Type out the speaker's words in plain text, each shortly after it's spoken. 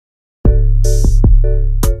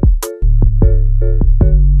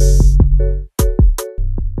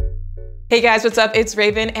Hey guys, what's up? It's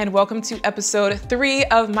Raven and welcome to episode 3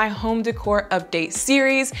 of my home decor update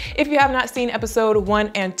series. If you have not seen episode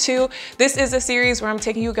 1 and 2, this is a series where I'm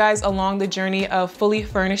taking you guys along the journey of fully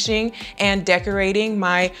furnishing and decorating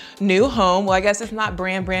my new home. Well, I guess it's not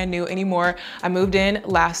brand new anymore. I moved in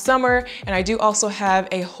last summer and I do also have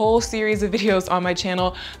a whole series of videos on my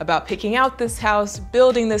channel about picking out this house,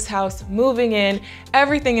 building this house, moving in,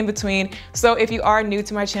 everything in between. So if you are new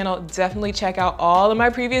to my channel, definitely check out all of my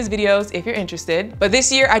previous videos if you're interested. But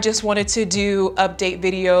this year I just wanted to do update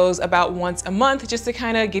videos about once a month just to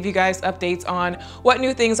kind of give you guys updates on what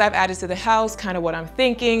new things I've added to the house, kind of what I'm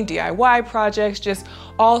thinking, DIY projects, just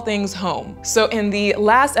all things home. So in the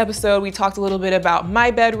last episode, we talked a little bit about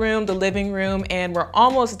my bedroom, the living room, and we're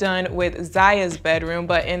almost done with Ziya's bedroom.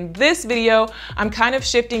 But in this video, I'm kind of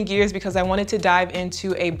shifting gears because I wanted to dive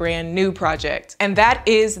into a brand new project, and that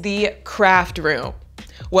is the craft room.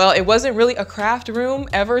 Well, it wasn't really a craft room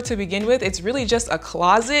ever to begin with. It's really just a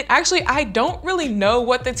closet. Actually, I don't really know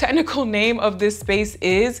what the technical name of this space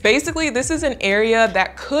is. Basically, this is an area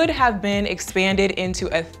that could have been expanded into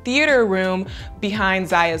a theater room behind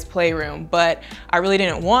Ziya's playroom, but I really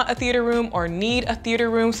didn't want a theater room or need a theater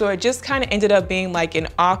room, so it just kind of ended up being like an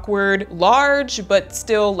awkward, large, but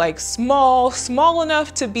still like small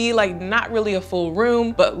enough to be like not really a full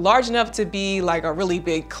room, but large enough to be like a really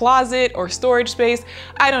big closet or storage space.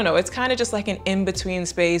 I don't know, it's kind of just like an in-between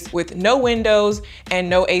space with no windows and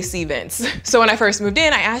no AC vents. So when I first moved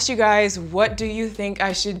in, I asked you guys, what do you think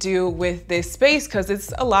I should do with this space? Because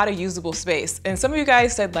it's a lot of usable space. And some of you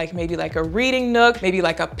guys said like maybe like a reading nook, maybe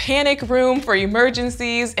like a panic room for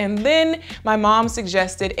emergencies. And then my mom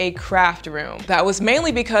suggested a craft room. That was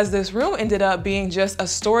mainly because this room ended up being just a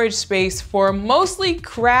storage space for mostly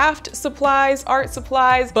craft supplies, art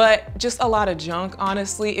supplies, but just a lot of junk,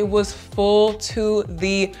 honestly. It was full to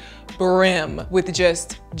the brim with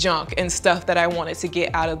just junk and stuff that I wanted to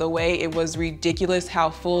get out of the way. It was ridiculous how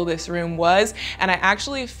full this room was. And I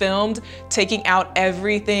actually filmed taking out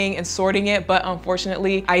everything and sorting it, but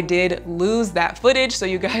unfortunately I did lose that footage. So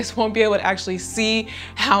you guys won't be able to actually see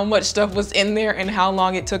how much stuff was in there and how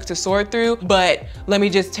long it took to sort through. But let me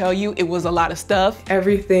just tell you, it was a lot of stuff.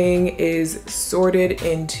 Everything is sorted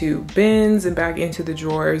into bins and back into the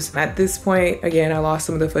drawers. At this point, again, I lost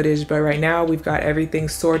some of the footage, but right now we've got everything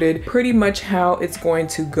sorted pretty much how it's going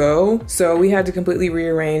to go. So we had to completely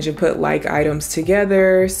rearrange and put like items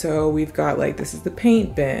together. So we've got like, this is the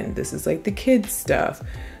paint bin, this is like the kids stuff,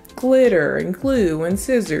 glitter and glue and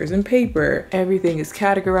scissors and paper. Everything is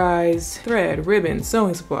categorized: thread, ribbon,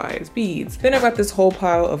 sewing supplies, beads. Then I've got this whole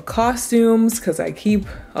pile of costumes because I keep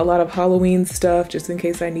a lot of Halloween stuff just in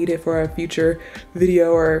case I need it for a future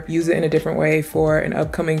video or use it in a different way for an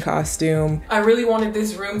upcoming costume. I really wanted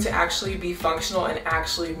this room to actually be functional and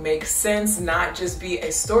actually make sense, not just be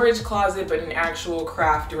a storage closet, but an actual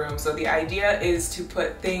craft room. So the idea is to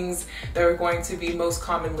put things that are going to be most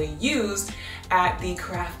commonly used at the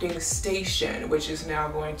crafting station, which is now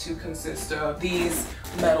going to consist of these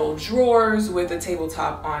metal drawers with a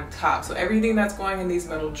tabletop on top. So everything that's going in these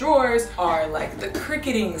metal drawers are like the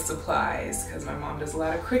cricketing supplies, because my mom does a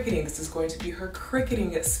lot of cricketing. This is going to be her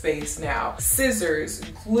cricketing space now. Scissors,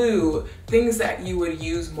 glue, things that you would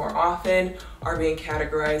use more often are being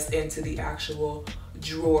categorized into the actual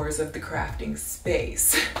drawers of the crafting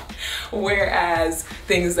space. Whereas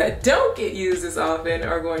things that don't get used as often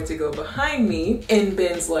are going to go behind me in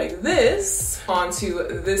bins like this onto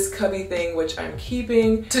this cubby thing, which I'm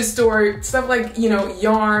keeping to store stuff like, you know,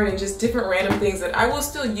 yarn and just different random things that I will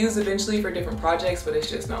still use eventually for different projects, but it's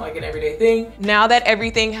just not like an everyday thing. Now that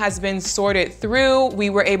everything has been sorted through, we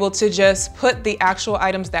were able to just put the actual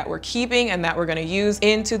items that we're keeping and that we're gonna use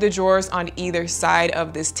into the drawers on either side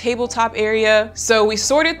of this tabletop area. So we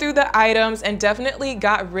sorted through the items and definitely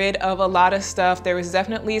got rid of a lot of stuff. There was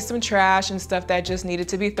definitely some trash and stuff that just needed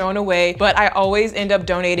to be thrown away, but I always end up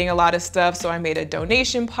donating a lot of stuff. So I made a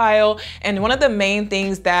donation pile. And one of the main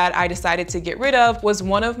things that I decided to get rid of was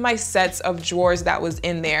one of my sets of drawers that was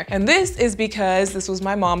in there. And this is because this was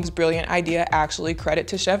my mom's brilliant idea, actually, credit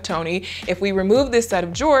to Chef Tony. If we remove this set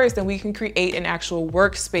of drawers, then we can create an actual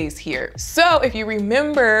workspace here. So if you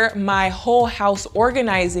remember my whole house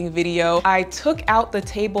organizing video, I took out the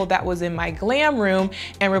table that was in my glam room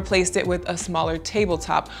and replaced it with a smaller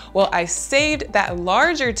tabletop. Well, I saved that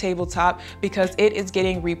larger tabletop because it is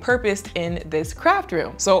getting repurposed in this craft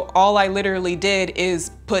room. So all I literally did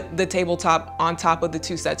is put the tabletop on top of the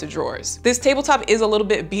 2 sets of drawers. This tabletop is a little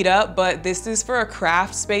bit beat up, but this is for a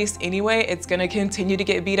craft space anyway. It's gonna continue to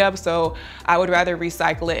get beat up, so I would rather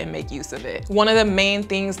recycle it and make use of it. One of the main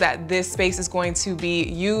things that this space is going to be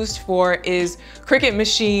used for is Cricut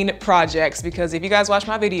machine projects, because if you guys watch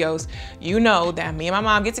my videos, you know that me and my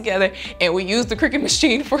mom get together and we use the Cricut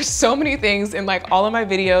machine for so many things in like all of my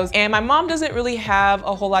videos. And my mom doesn't really have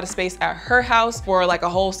a whole lot of space at her house for like a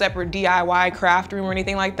whole separate DIY craft room or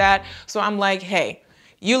anything like that. So I'm like, hey,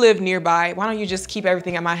 you live nearby. Why don't you just keep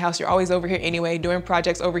everything at my house? You're always over here anyway, doing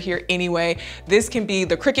projects over here anyway. This can be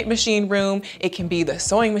the Cricut machine room. It can be the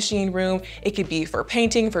sewing machine room. It could be for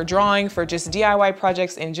painting, for drawing, for just DIY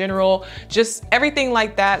projects in general, just everything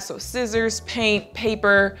like that. So scissors, paint,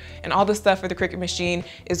 paper, and all the stuff for the Cricut machine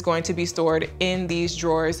is going to be stored in these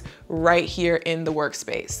drawers right here in the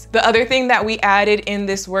workspace. The other thing that we added in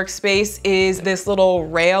this workspace is this little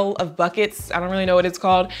rail of buckets. I don't really know what it's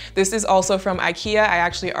called. This is also from IKEA.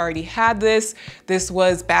 I actually already had this. This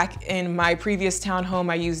was back in my previous townhome.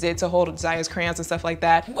 I used it to hold Ziya's crayons and stuff like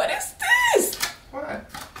that. What is this? What?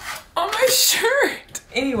 On my shirt.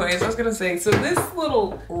 Anyways, I was gonna say, so this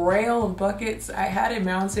little rail of buckets, I had it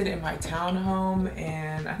mounted in my townhome,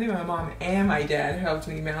 and I think my mom and my dad helped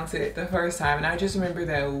me mount it the first time, and I just remember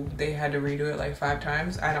that they had to redo it like 5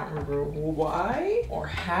 times. I don't remember why or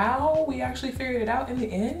how we actually figured it out in the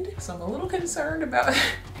end, so I'm a little concerned about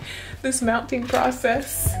this mounting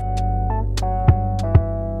process.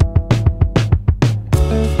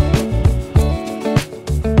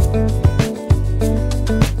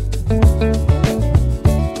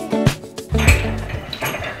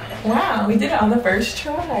 We did it on the first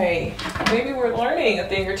try. Maybe we're learning a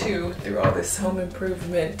thing or two through all this home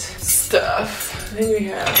improvement stuff. Then we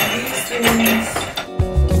have these things.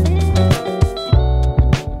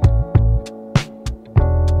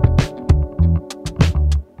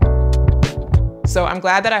 So I'm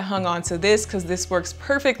glad that I hung on to this because this works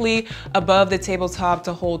perfectly above the tabletop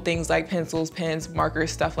to hold things like pencils, pens,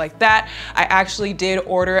 markers, stuff like that. I actually did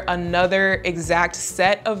order another exact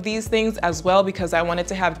set of these things as well because I wanted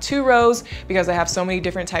to have 2 rows because I have so many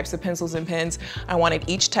different types of pencils and pens. I wanted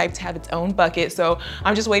each type to have its own bucket. So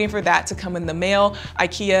I'm just waiting for that to come in the mail.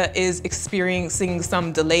 IKEA is experiencing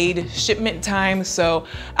some delayed shipment time, so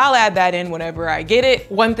I'll add that in whenever I get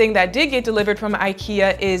it. One thing that did get delivered from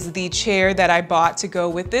IKEA is the chair that I bought to go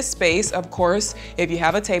with this space. Of course, if you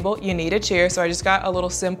have a table, you need a chair. So I just got a little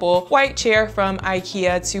simple white chair from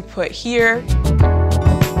IKEA to put here.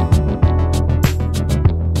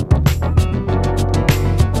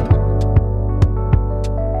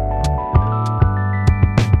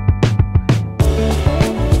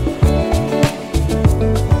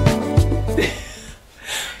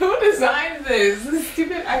 Who designed this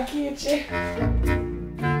stupid IKEA chair?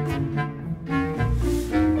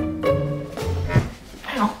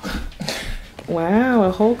 Wow,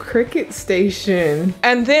 a whole Cricut station.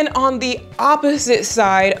 And then on the opposite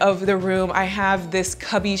side of the room, I have this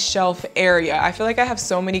cubby shelf area. I feel like I have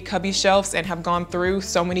so many cubby shelves and have gone through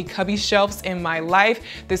so many cubby shelves in my life.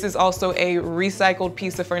 This is also a recycled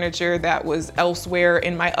piece of furniture that was elsewhere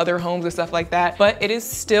in my other homes and stuff like that, but it is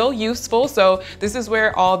still useful. So this is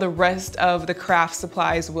where all the rest of the craft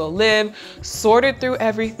supplies will live. Sorted through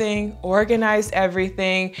everything, organized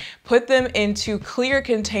everything, put them into clear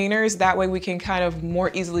containers. That way we can kind of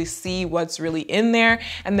more easily see what's really in there.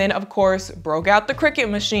 And then of course, broke out the Cricut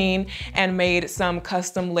machine and made some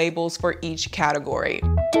custom labels for each category.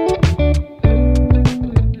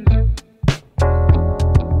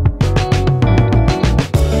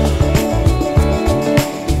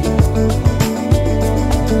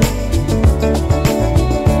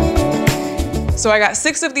 So I got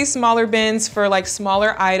 6 of these smaller bins for like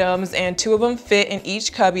smaller items, and 2 of them fit in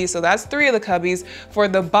each cubby. So that's 3 of the cubbies. For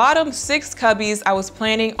the bottom 6 cubbies, I was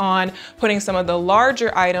planning on putting some of the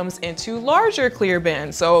larger items into larger clear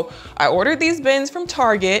bins. So I ordered these bins from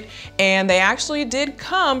Target and they actually did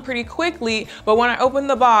come pretty quickly. But when I opened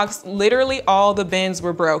the box, literally all the bins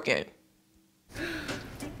were broken.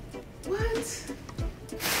 What?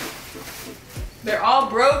 They're all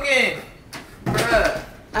broken, bruh.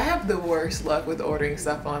 I have the worst luck with ordering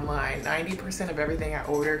stuff online. 90% of everything I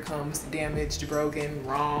order comes damaged, broken,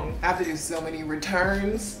 wrong. I have to do so many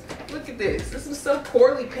returns. Look at this. This was so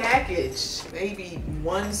poorly packaged. Maybe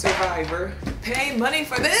 1 survivor. Pay money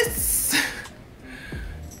for this?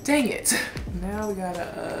 Dang it. Now we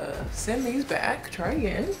gotta send these back, try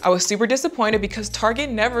again. I was super disappointed because Target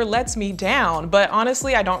never lets me down, but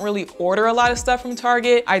honestly, I don't really order a lot of stuff from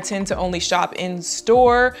Target. I tend to only shop in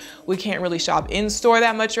store. We can't really shop in store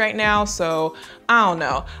that much right now, so I don't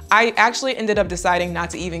know. I actually ended up deciding not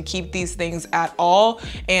to even keep these things at all,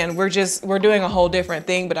 and we're doing a whole different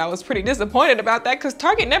thing, but I was pretty disappointed about that because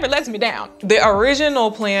Target never lets me down. The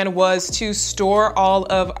original plan was to store all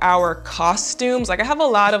of our costumes. Like I have a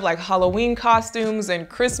lot of like Halloween costumes and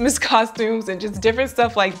Christmas costumes and just different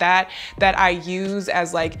stuff like that that I use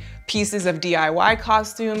as like pieces of DIY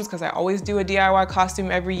costumes because I always do a DIY costume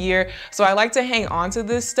every year. So I like to hang on to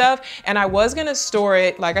this stuff, and I was gonna store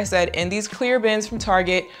it, like I said, in these clear bins from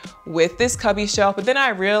Target with this cubby shelf, but then I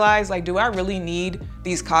realized, like, do I really need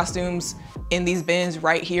these costumes in these bins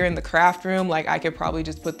right here in the craft room? Like I could probably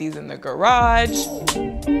just put these in the garage.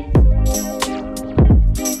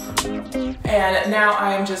 And now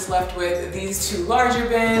I am just left with these two larger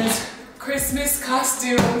bins, Christmas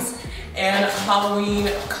costumes and Halloween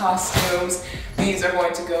costumes. These are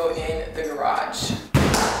going to go in the garage.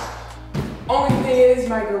 Only thing is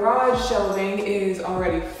my garage shelving is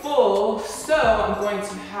already full, so I'm going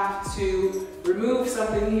to have to remove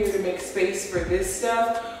something here to make space for this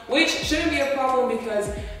stuff, which shouldn't be a problem because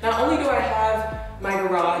not only do I have my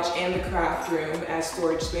garage and the craft room as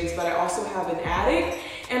storage space, but I also have an attic,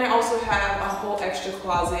 and I also have a whole extra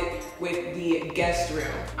closet with the guest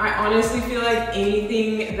room. I honestly feel like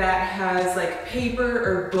anything that has like paper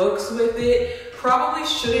or books with it probably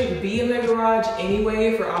shouldn't be in the garage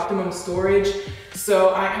anyway for optimum storage. So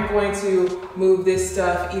I am going to move this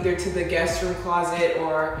stuff either to the guest room closet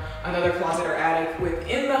or another closet or attic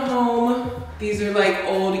within the home. These are like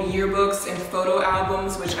old yearbooks and photo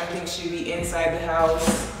albums, which I think should be inside the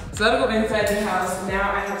house. So that'll go inside the house.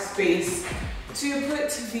 Now I have space to put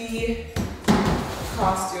the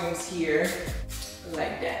costumes here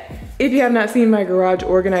like that. If you have not seen my garage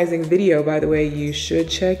organizing video, by the way, you should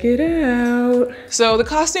check it out. So the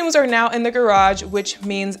costumes are now in the garage, which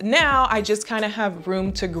means now I just kind of have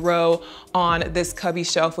room to grow on this cubby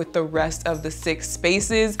shelf with the rest of the 6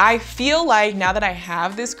 spaces. I feel like now that I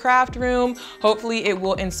have this craft room, hopefully it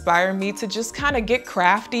will inspire me to just kind of get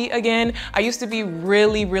crafty again. I used to be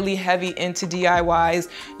really, really heavy into DIYs,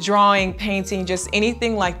 drawing, painting, just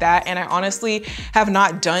anything like that. And I honestly have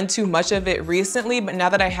not done too much of it recently, but now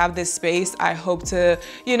that I have this space, I hope to,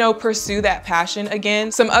 you know, pursue that passion again.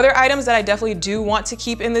 Some other items that I definitely do want to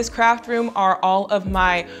keep in this craft room are all of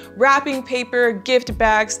my wrapping paper, gift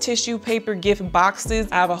bags, tissue paper, gift boxes.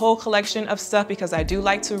 I have a whole collection of stuff because I do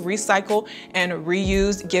like to recycle and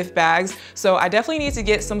reuse gift bags. So I definitely need to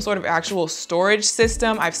get some sort of actual storage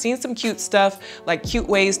system. I've seen some cute stuff, like cute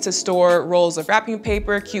ways to store rolls of wrapping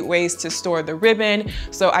paper, cute ways to store the ribbon.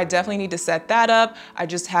 So I definitely need to set that up. I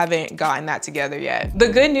just haven't gotten that together yet. The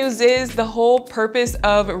good news is the whole purpose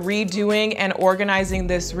of redoing and organizing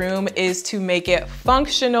this room is to make it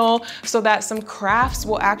functional so that some crafts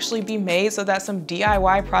will actually be made, so that some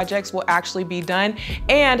DIY projects will actually be done.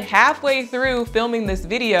 And halfway through filming this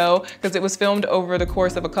video, because it was filmed over the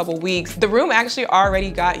course of a couple weeks, the room actually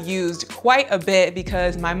already got used quite a bit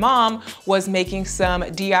because my mom was making some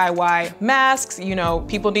DIY masks. You know,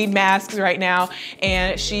 people need masks right now,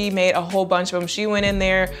 and she made a whole bunch of them. She went in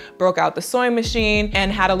there, broke out the sewing machine,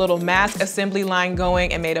 and had a little mask assembly line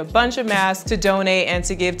going and made a bunch of masks to donate and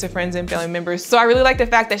to give to friends and family members. So I really like the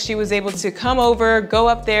fact that she was able to come over, go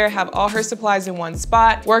up there, have all her supplies in one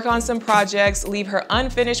spot, work on some projects, leave her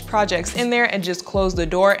unfinished projects in there, and just close the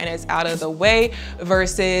door and it's out of the way,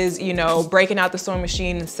 versus, you know, breaking out the sewing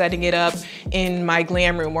machine and setting it up in my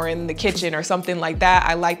glam room or in the kitchen or something like that.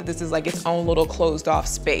 I like that this is like its own little closed off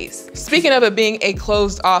space. Speaking of it being a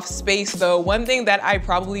closed off space though, one thing that I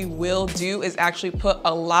probably will do is actually put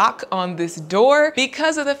a lock on this door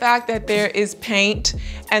because of the fact that there is paint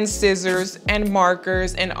and scissors and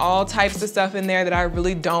markers and all types of stuff in there that I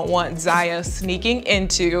really don't want Ziya sneaking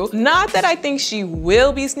into. Not that I think she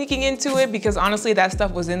will be sneaking into it, because honestly that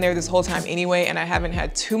stuff was in there this whole time anyway and I haven't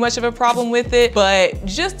had too much of a problem with it, but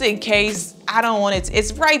just in case, I don't want it.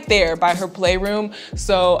 It's right there by her playroom,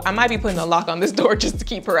 so I might be putting a lock on this door just to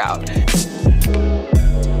keep her out.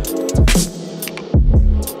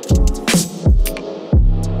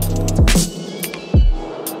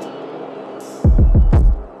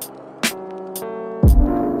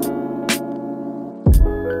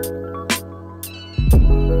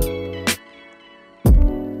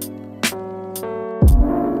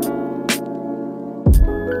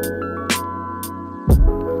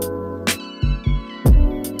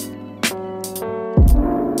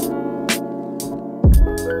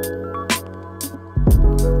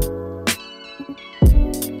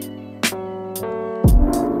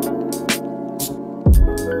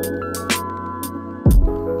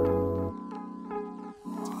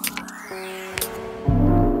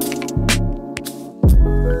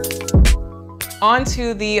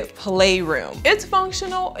 onto the playroom. It's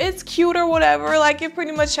functional, it's cute or whatever, like it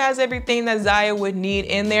pretty much has everything that Ziya would need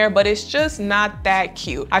in there, but it's just not that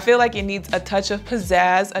cute. I feel like it needs a touch of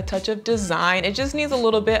pizzazz, a touch of design. It just needs a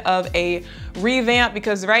little bit of a revamp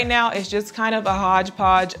because right now it's just kind of a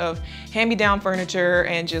hodgepodge of hand-me-down furniture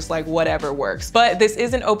and just like whatever works. But this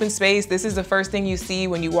is an open space. This is the first thing you see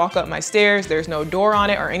when you walk up my stairs. There's no door on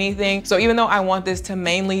it or anything. So even though I want this to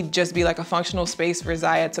mainly just be like a functional space for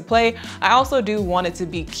Ziya to play, I also do want it to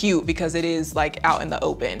be cute because it is like out in the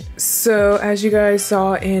open. So as you guys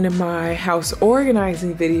saw in my house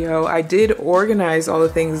organizing video, I did organize all the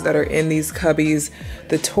things that are in these cubbies,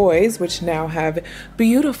 the toys, which now have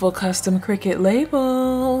beautiful custom Cricut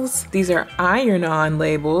labels. These are iron-on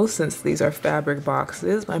labels since these are fabric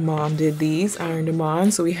boxes. My mom did these, ironed them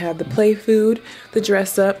on. So we have the play food, the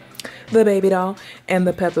dress up, the baby doll, and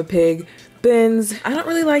the Peppa Pig bins. I don't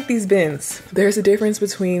really like these bins. There's a difference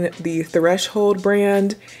between the Threshold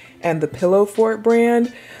brand and the Pillow Fort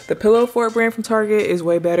brand. The Pillow Fort brand from Target is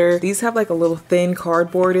way better. These have like a little thin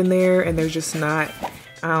cardboard in there and they're just not,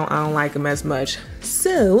 I don't like them as much.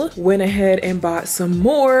 So went ahead and bought some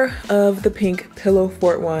more of the pink Pillow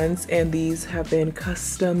Fort ones, and these have been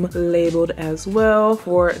custom labeled as well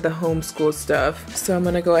for the homeschool stuff. So I'm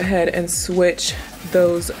gonna go ahead and switch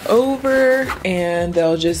those over and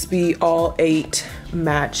they'll just be all 8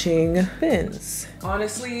 matching bins.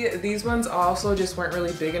 Honestly, these ones also just weren't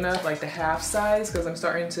really big enough, like the half size, because I'm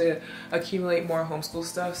starting to accumulate more homeschool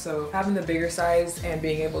stuff. So having the bigger size and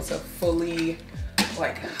being able to fully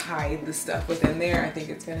like hide the stuff within there, I think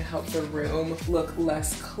it's gonna help the room look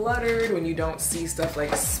less cluttered when you don't see stuff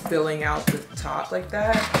like spilling out the top like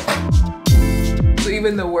that. So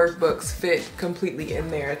even the workbooks fit completely in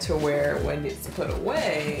there to where when it's put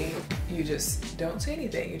away, you just don't see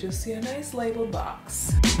anything. You just see a nice labeled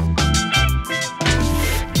box.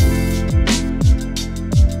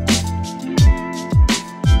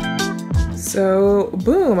 So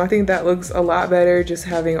boom, I think that looks a lot better just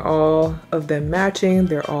having all of them matching.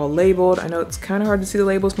 They're all labeled. I know it's kind of hard to see the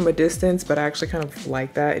labels from a distance, but I actually kind of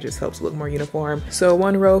like that. It just helps look more uniform. So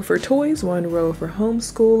 1 row for toys, 1 row for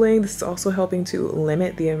homeschooling. This is also helping to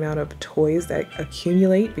limit the amount of toys that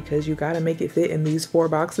accumulate because you gotta make it fit in these 4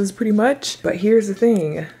 boxes pretty much. But here's the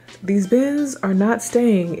thing, these bins are not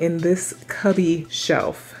staying in this cubby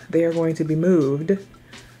shelf. They are going to be moved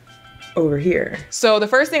over here. So the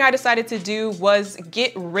first thing I decided to do was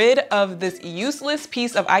get rid of this useless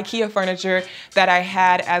piece of IKEA furniture that I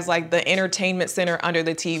had as like the entertainment center under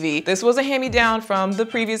the TV. This was a hand-me-down from the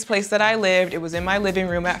previous place that I lived. It was in my living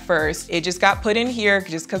room at first. It just got put in here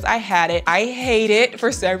just because I had it. I hate it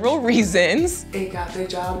for several reasons. It got the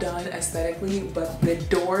job done aesthetically, but the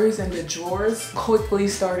doors and the drawers quickly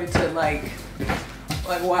started to like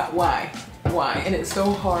why? And it's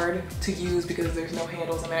so hard to use because there's no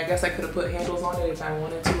handles. I mean, I guess I could have put handles on it if I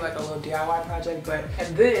wanted to, like a little DIY project, but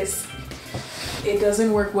and this, it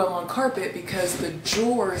doesn't work well on carpet because the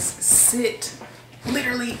drawers sit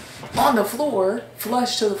literally on the floor,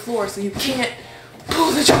 flush to the floor, so you can't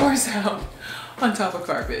pull the drawers out on top of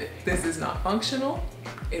carpet. This is not functional.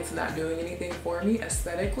 It's not doing anything for me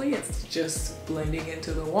aesthetically. It's just blending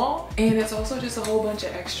into the wall. And it's also just a whole bunch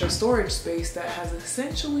of extra storage space that has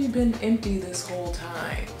essentially been empty this whole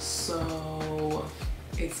time. So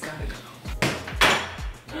it's gotta go.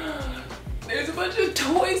 There's a bunch of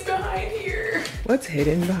toys behind here. What's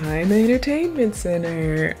hidden behind the entertainment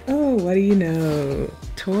center? Oh, what do you know?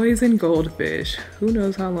 Toys and goldfish. Who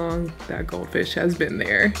knows how long that goldfish has been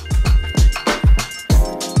there.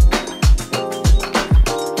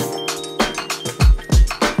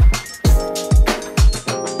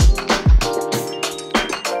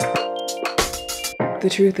 The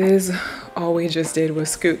truth is, all we just did was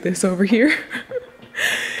scoot this over here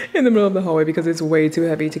in the middle of the hallway because it's way too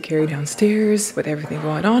heavy to carry downstairs. With everything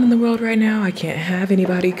going on in the world right now, I can't have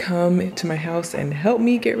anybody come to my house and help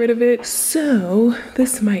me get rid of it. So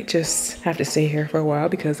this might just have to stay here for a while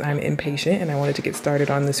because I'm impatient and I wanted to get started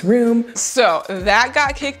on this room. So that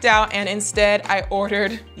got kicked out and instead I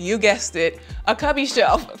ordered, you guessed it, a cubby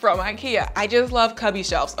shelf from IKEA. I just love cubby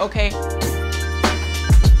shelves, okay?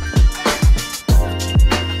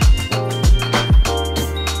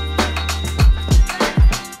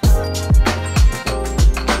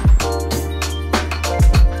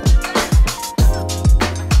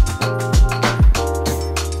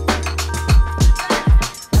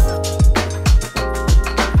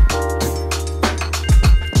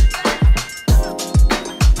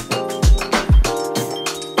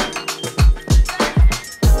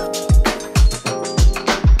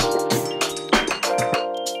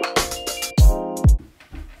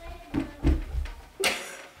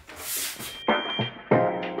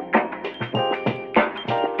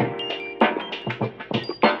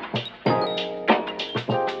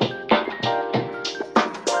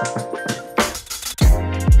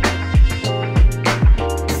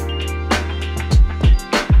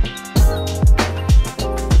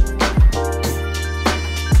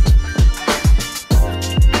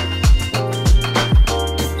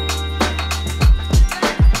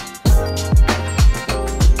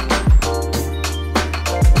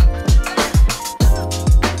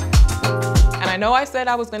 I said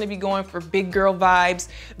I was gonna be going for big girl vibes,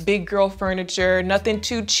 big girl furniture, nothing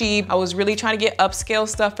too cheap. I was really trying to get upscale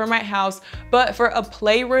stuff for my house, but for a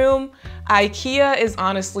playroom, IKEA is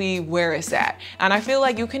honestly where it's at. And I feel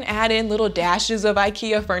like you can add in little dashes of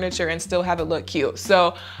IKEA furniture and still have it look cute.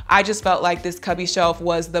 So I just felt like this cubby shelf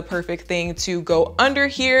was the perfect thing to go under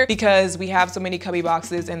here because we have so many cubby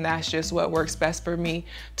boxes and that's just what works best for me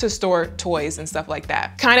to store toys and stuff like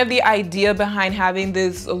that. Kind of the idea behind having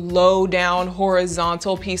this low down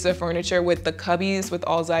horizontal piece of furniture with the cubbies with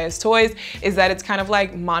all Ziya's toys is that it's kind of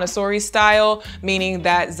like Montessori style, meaning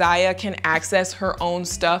that Ziya can access her own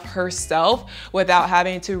stuff herself without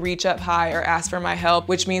having to reach up high or ask for my help,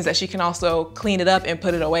 which means that she can also clean it up and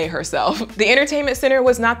put it away herself. The entertainment center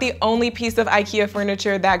was not the only piece of IKEA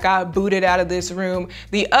furniture that got booted out of this room.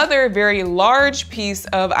 The other very large piece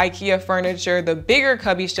of IKEA furniture, the bigger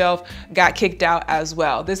cubby shelf, got kicked out as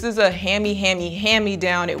well. This is a hand-me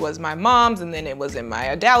down. It was my mom's and then it was in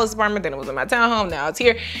my Dallas apartment, then it was in my townhome, now it's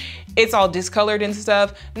here. It's all discolored and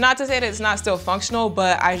stuff. Not to say that it's not still functional,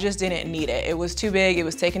 but I just didn't need it. It was too big, it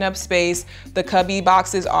was taking up space. The cubby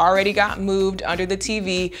boxes already got moved under the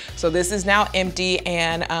TV. So this is now empty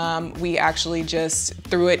and we actually just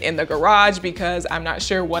threw it in the garage because I'm not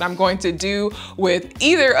sure what I'm going to do with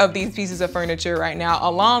either of these pieces of furniture right now,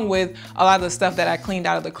 along with a lot of the stuff that I cleaned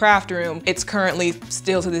out of the craft room. It's currently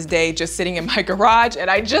still to this day just sitting in my garage and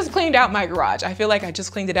I just cleaned out my garage. I feel like I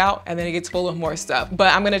just cleaned it out and then it gets full of more stuff.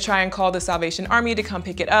 But I'm gonna try and call the Salvation Army to come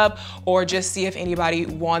pick it up or just see if anybody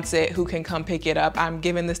wants it who can come pick it up. I'm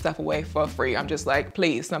giving this stuff away for free. I'm just like,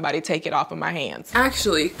 please, somebody take it off of my hands.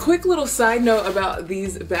 Actually, quick little side note about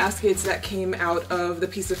these baskets that came out of the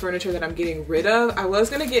piece of furniture that I'm getting rid of. I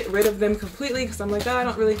was gonna get rid of them completely because I'm like, oh, I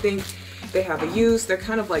don't really think they have a use. They're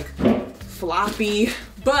kind of like floppy,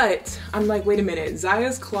 but I'm like, wait a minute,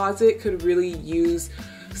 Ziya's closet could really use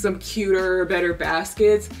some cuter, better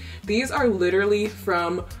baskets. These are literally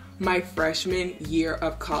from my freshman year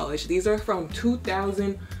of college. These are from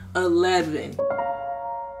 2011.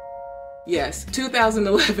 Yes,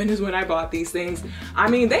 2011 is when I bought these things. I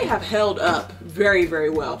mean, they have held up very,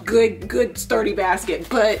 very well. Good sturdy basket,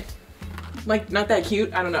 but like not that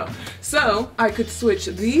cute, I don't know. So I could switch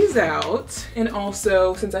these out, and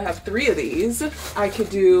also since I have 3 of these, I could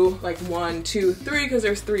do like 1, 2, 3 because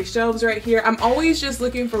there's 3 shelves right here. I'm always just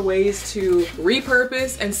looking for ways to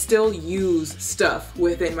repurpose and still use stuff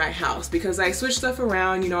within my house because I switch stuff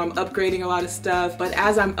around, you know, I'm upgrading a lot of stuff, but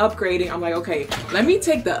as I'm upgrading, I'm like, okay, let me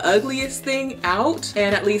take the ugliest thing out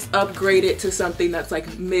and at least upgrade it to something that's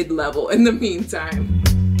like mid-level in the meantime.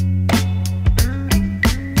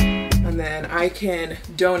 And then I can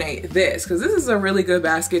donate this because this is a really good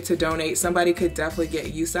basket to donate. Somebody could definitely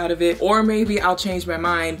get use out of it, or maybe I'll change my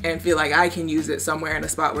mind and feel like I can use it somewhere in a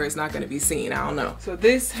spot where it's not going to be seen. I don't know. So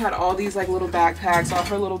this had all these like little backpacks, all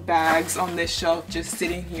her little bags on this shelf just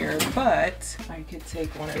sitting here, but I could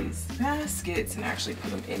take one of these baskets and actually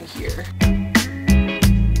put them in here.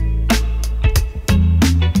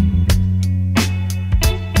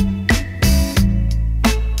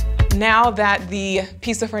 Now that the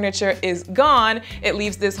piece of furniture is gone, it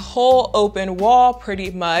leaves this whole open wall pretty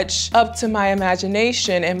much up to my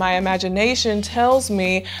imagination, and my imagination tells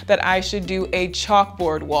me that I should do a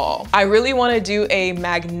chalkboard wall. I really want to do a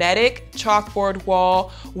magnetic chalkboard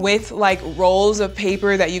wall with like rolls of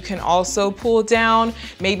paper that you can also pull down,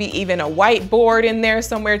 maybe even a whiteboard in there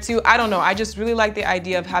somewhere too. I don't know, I just really like the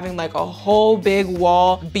idea of having like a whole big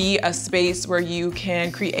wall be a space where you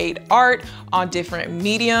can create art on different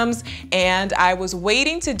mediums. And I was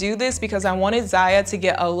waiting to do this because I wanted Ziya to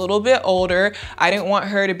get a little bit older. I didn't want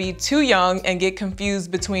her to be too young and get confused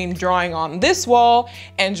between drawing on this wall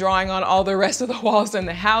and drawing on all the rest of the walls in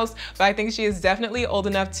the house. But I think she is definitely old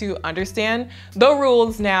enough to understand the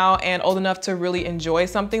rules now and old enough to really enjoy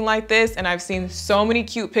something like this. And I've seen so many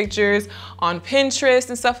cute pictures on Pinterest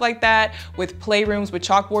and stuff like that with playrooms with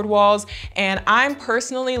chalkboard walls. And I'm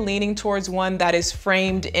personally leaning towards one that is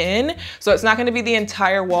framed in. So it's not going to be the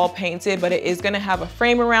entire wall painted, but it is going to have a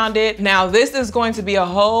frame around it. Now this is going to be a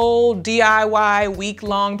whole DIY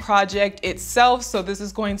week-long project itself, so this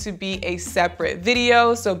is going to be a separate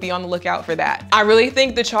video, so be on the lookout for that. I really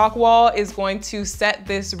think the chalk wall is going to set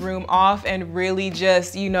this room off and really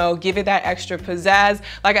just, you know, give it that extra pizzazz.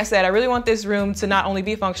 Like I said, I really want this room to not only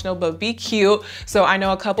be functional but be cute. So I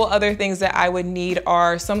know a couple other things that I would need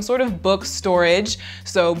are some sort of book storage,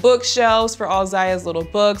 so bookshelves for all Ziya's little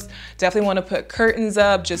books. Definitely want to put curtains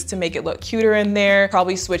up just to make it look cuter in there.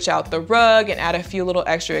 Probably switch out the rug and add a few little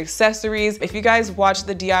extra accessories. If you guys watched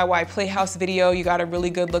the DIY Playhouse video, you got a really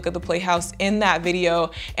good look at the Playhouse in that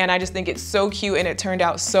video. And I just think it's so cute and it turned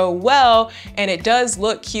out so well. And it does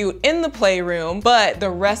look cute in the playroom, but the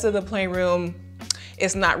rest of the playroom,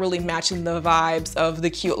 it's not really matching the vibes of the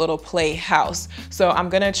cute little playhouse. So I'm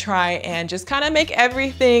gonna try and just kind of make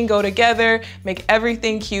everything go together, make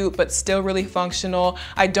everything cute, but still really functional.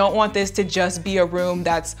 I don't want this to just be a room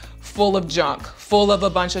that's full of junk, full of a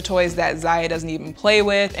bunch of toys that Ziya doesn't even play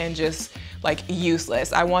with and just like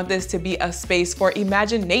useless. I want this to be a space for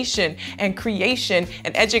imagination and creation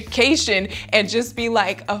and education and just be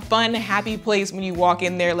like a fun, happy place when you walk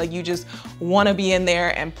in there. Like you just wanna be in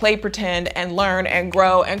there and play pretend and learn and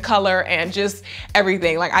grow and color and just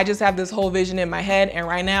everything. Like I just have this whole vision in my head and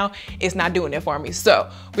right now it's not doing it for me. So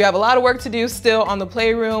we have a lot of work to do still on the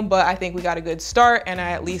playroom, but I think we got a good start and I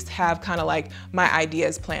at least have kind of like my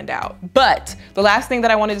ideas planned out. But the last thing that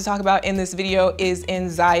I wanted to talk about in this video is in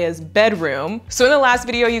Ziya's bedroom. So in the last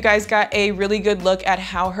video, you guys got a really good look at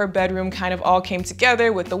how her bedroom kind of all came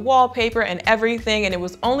together with the wallpaper and everything, and it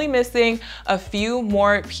was only missing a few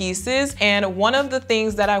more pieces. And one of the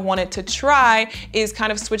things that I wanted to try is kind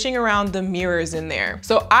of switching around the mirrors in there.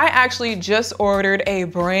 So I actually just ordered a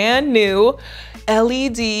brand new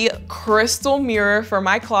LED crystal mirror for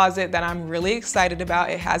my closet that I'm really excited about.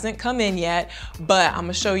 It hasn't come in yet, but I'm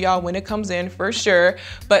gonna show y'all when it comes in for sure.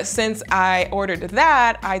 But since I ordered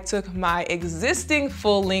that, I took my existing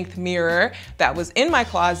full-length mirror that was in my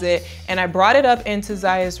closet and I brought it up into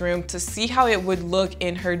Ziya's room to see how it would look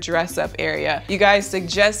in her dress-up area. You guys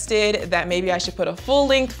suggested that maybe I should put a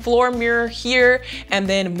full-length floor mirror here and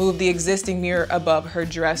then move the existing mirror above her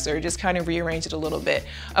dresser, just kind of rearrange it a little bit.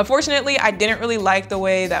 Unfortunately, I didn't really like the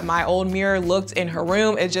way that my old mirror looked in her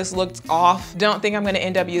room. It just looked off. Don't think I'm gonna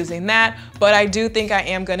end up using that, but I do think I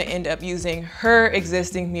am gonna end up using her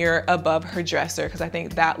existing mirror above her dresser because I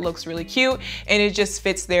think that looks really cute and it just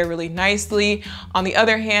fits there really nicely. On the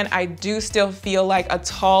other hand, I do still feel like a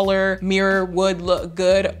taller mirror would look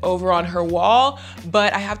good over on her wall,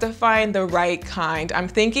 but I have to find the right kind. I'm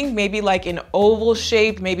thinking maybe like an oval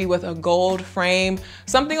shape, maybe with a gold frame,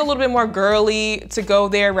 something a little bit more girly to go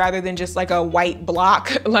there rather than just like a white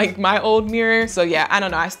block like my old mirror. So yeah, I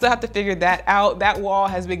don't know. I still have to figure that out. That wall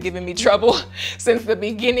has been giving me trouble since the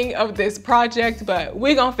beginning of this project, but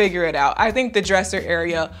we're gonna figure it out. I think the dresser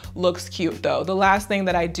area looks cute though. The last thing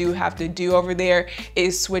that I do have to do over there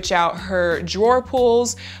is switch out her drawer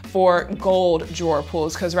pulls for gold drawer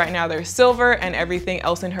pulls because right now they're silver and everything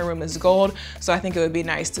else in her room is gold. So I think it would be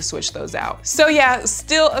nice to switch those out. So yeah,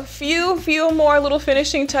 still a few more little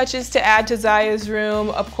finishing touches to add to Ziya's room.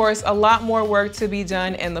 Of course, a lot more work to be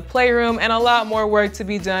done in the playroom and a lot more work to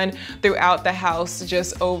be done throughout the house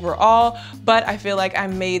just overall, but I feel like I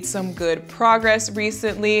made some good progress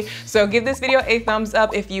recently. So give this video a thumbs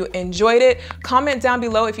up if you enjoyed it. Comment down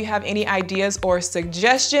below if you have any ideas or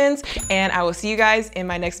suggestions, and I will see you guys in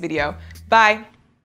my next video. Bye.